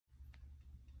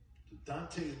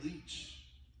Soph-Dante Leach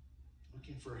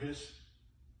looking for his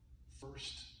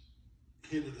first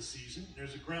hit of the season.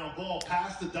 There's a ground ball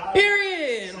past the dive.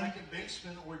 Period. Second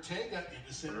baseman Ortega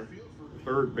into center field.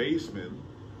 Third baseman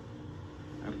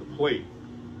at the plate.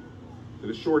 To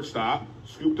the shortstop,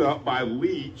 scooped up by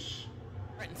Leach.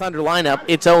 Thunder lineup,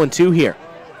 it's 0-2 here.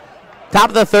 Top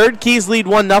of the third, Keys lead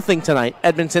 1-0 tonight.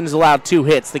 Edmonton has allowed 2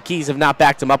 hits. The Keys have not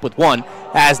backed him up with one.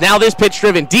 As now this pitch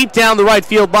driven deep down the right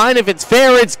field line. If it's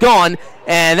fair, it's gone.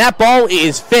 And that ball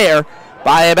is fair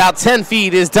by about 10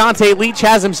 feet as Dante Leach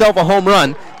has himself a home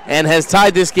run and has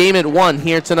tied this game at 1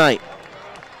 here tonight.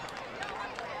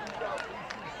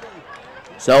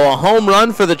 So a home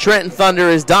run for the Trenton Thunder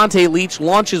as Dante Leach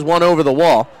launches one over the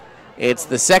wall. It's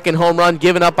the second home run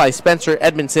given up by Spencer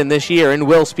Edmondson this year, and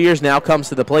Will Spears now comes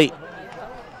to the plate.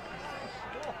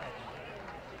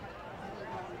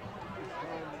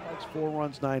 That's 4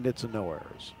 runs, 9 hits, and no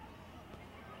errors.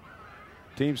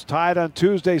 Teams tied on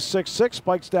Tuesday 6-6.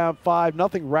 Spikes down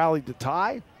 5-0. Rallied to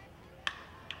tie.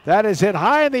 That is hit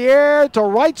high in the air to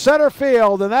right center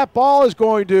field, and that ball is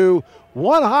going to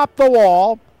one-hop the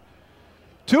wall.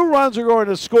 2 runs are going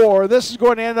to score. This is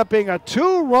going to end up being a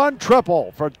 2-run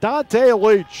triple for Dante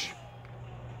Leach.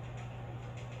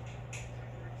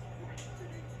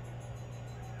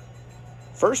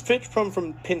 First pitch from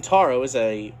Pintaro is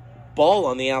a ball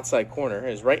on the outside corner.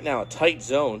 It is right now a tight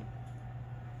zone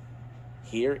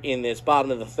here in this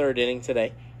bottom of the third inning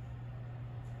today.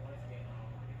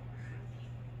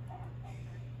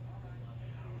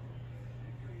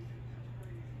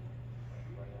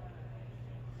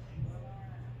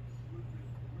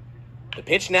 The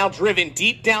pitch now driven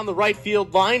deep down the right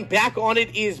field line. Back on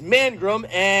it is Mangrum,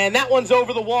 and that one's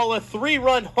over the wall, a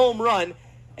 3-run home run.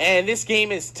 And this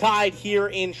game is tied here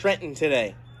in Trenton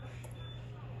today.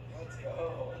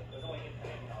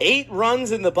 8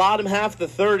 runs in the bottom half of the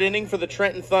third inning for the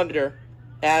Trenton Thunder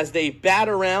as they bat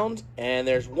around, and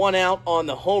there's 1 out on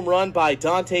the home run by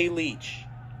Dante Leach.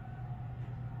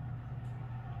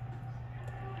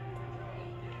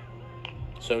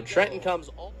 So Trenton comes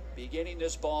on. Beginning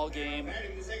this ball game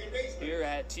here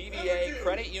at TVA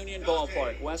Credit Union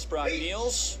Ballpark. Westbrook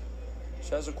kneels,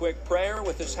 says a quick prayer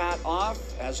with his hat off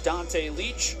as Dante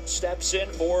Leach steps in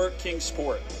for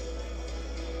Kingsport.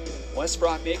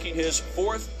 Westbrook making his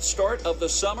 4th start of the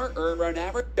summer, earned run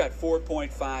average at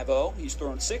 4.50. He's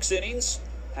thrown 6 innings,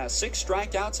 has 6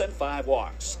 strikeouts and 5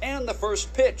 walks. And the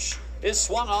first pitch is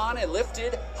swung on and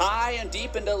lifted high and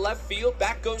deep into left field.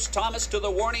 Back goes Thomas to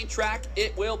the warning track.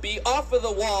 It will be off of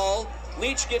the wall.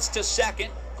 Leach gets to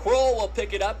second. Kroll will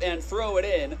pick it up and throw it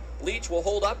in. Leach will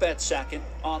hold up at second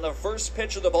on the first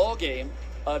pitch of the ball game.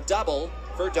 A double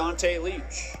for Dante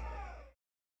Leach.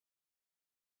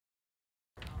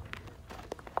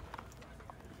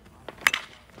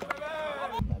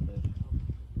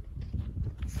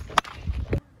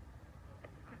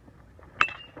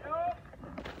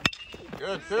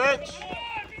 Good pitch.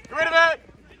 Get rid of it.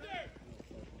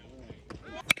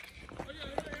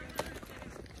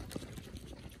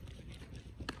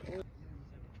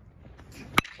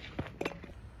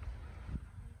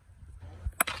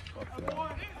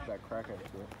 That crack at it.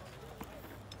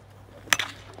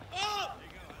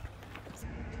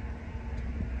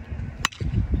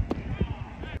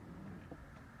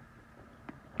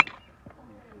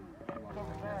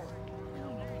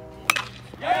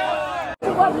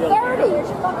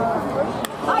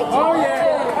 Oh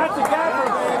yeah, that's a gapper.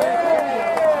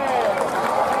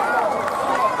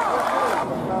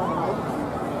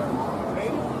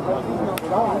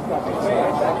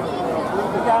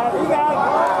 He got it.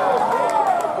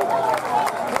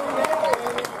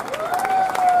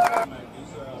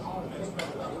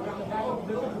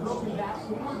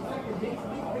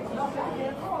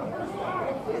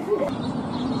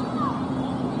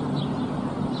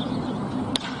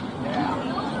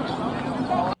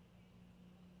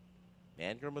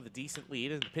 Mangrum with a decent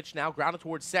lead, and the pitch now grounded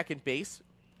towards second base.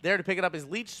 There to pick it up is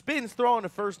Leach. Spins, throwing to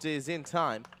first is in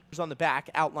time. On the back,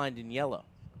 outlined in yellow.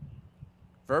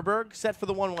 Verberg set for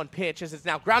the 1-1 pitch as it's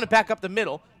now grounded back up the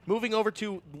middle. Moving over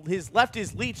to his left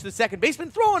is Leach, the second baseman,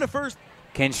 throwing to first.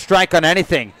 Can strike on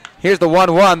anything. Here's the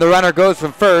 1-1. The runner goes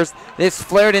from first. This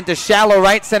flared into shallow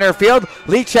right center field.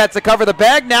 Leach had to cover the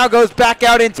bag. Now goes back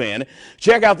out into.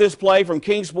 Check out this play from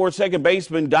Kingsport second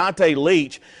baseman Dante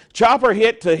Leach. Chopper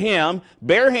hit to him.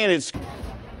 Barehanded.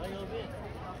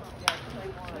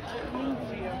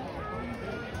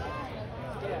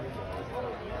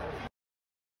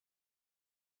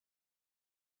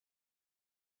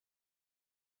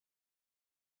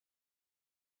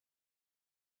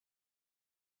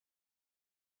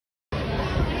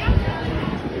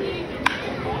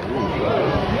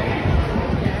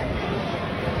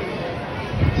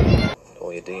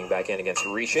 digging back in against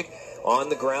Rishik. On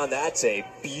the ground, that's a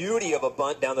beauty of a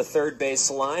bunt down the third base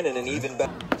line and an even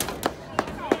back.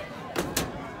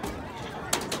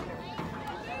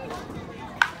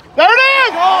 There it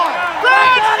is! Oh!